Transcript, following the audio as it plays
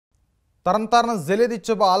ਤਰਨਤਾਰਨ ਜ਼ਿਲ੍ਹੇ ਦੀ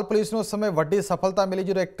ਝਬਾਲ ਪੁਲਿਸ ਨੂੰ ਉਸ ਸਮੇਂ ਵੱਡੀ ਸਫਲਤਾ ਮਿਲੀ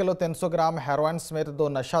ਜਦੋਂ 1 ਕਿਲੋ 300 ਗ੍ਰਾਮ ਹੈਰੋਇਨ ਸਮੇਤ 2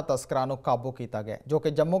 ਨਸ਼ਾ ਤਸਕਰਾਂ ਨੂੰ ਕਾਬੂ ਕੀਤਾ ਗਿਆ, ਜੋ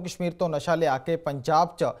ਕਿ ਜੰਮੂ ਕਸ਼ਮੀਰ ਤੋਂ ਨਸ਼ਾ ਲਿਆ ਕੇ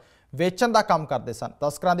ਪੰਜਾਬ 'ਚ ਵੇਚਣ ਦਾ ਕੰਮ ਕਰਦੇ ਸਨ।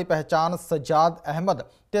 ਤਸਕਰਾਂ ਦੀ ਪਹਿਚਾਣ ਸਜਾਦ ਅਹਿਮਦ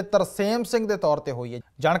ਤੇ ਤਰਸੇਮ ਸਿੰਘ ਦੇ ਤੌਰ ਤੇ ਹੋਈ ਹੈ।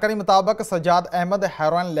 ਜਾਣਕਾਰੀ ਮੁਤਾਬਕ ਸਜਾਦ ਅਹਿਮਦ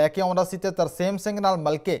ਹੈਰੋਇਨ ਲੈ ਕੇ ਆਉਂਦਾ ਸੀ ਤੇ ਤਰਸੇਮ ਸਿੰਘ ਨਾਲ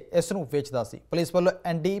ਮਿਲ ਕੇ ਇਸ ਨੂੰ ਵੇਚਦਾ ਸੀ। ਪੁਲਿਸ ਵੱਲੋਂ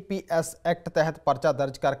NDPS ਐਕਟ ਤਹਿਤ ਪਰਚਾ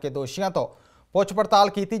ਦਰਜ ਕਰਕੇ ਦੋਸ਼ੀਆਂ ਤੋਂ ਪੁੱਛ ਪੜਤਾਲ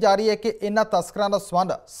ਕੀਤੀ ਜਾ ਰਹੀ ਹੈ ਕਿ ਇਹਨਾਂ ਤਸਕਰਾਂ ਦਾ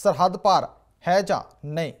ਸੰਬੰਧ ਸਰਹੱਦ ਪਾਰ ਹੈ ਜਾਂ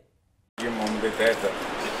ਨਹੀਂ। ये मुहिम के तहत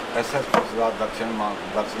SS सरदार दर्शन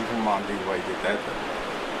सिंह मान की अगवाई के तहत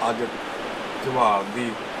अज ਝਬਾਲ की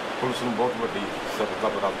पुलिस में बहुत वड्डी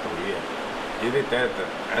सफलता प्राप्त हुई है। ये तहत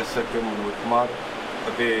SHO मनोज कुमार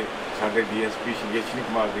और साढ़े DSP श्री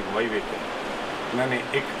कुमार की अगवाई में इन्होंने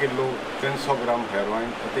 1 किलो 300 ग्राम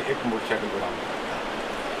हैरोइन और एक मोटरसाइकिल बरामद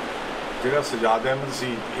किया। जो सजाद अहमद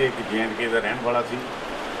से एक JNK का रहने वाला सी,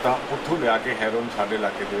 तो उत्थों लिया के हैरोइन साढ़े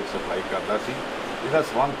इलाके के सप्लाई करता सी। इसका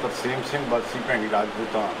संबंध तरसेम सिंह वासी भैणी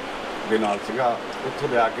राजपूतां दे नाल सीगा। उत्थों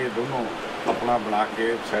लिया के दोनों अपना बना के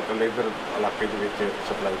सैटल इधर इलाके दे विच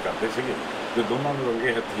सप्लाई करते सीगे। जो दोनों नूं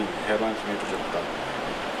रंगे हत्थीं हैरोइन समेत गिरफ्तार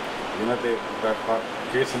जिन्हां ते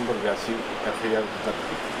केस नंबर 82 FIR दर्ज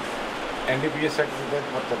की। NDPS एक्ट के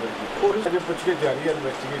तहत पता दर्ज किया और अजे पुछगिछ जारी है।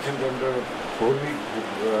 इन्वेस्टिगेशन के अंदर होर भी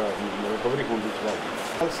रिकवरी होने की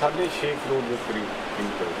कल 6.5 करोड़ के करीब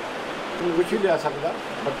कीमत होगी। कुछ भी लिया सकता,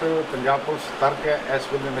 बट पंजाब पुलिस सतर्क है।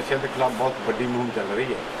 इस वेले नशे के खिलाफ बहुत वड्डी मुहिम चल रही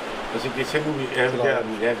है। असीं किसी को भी इहो जिहा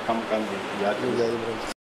नजायज़ काम करन दी इजाज़त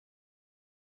नहीं।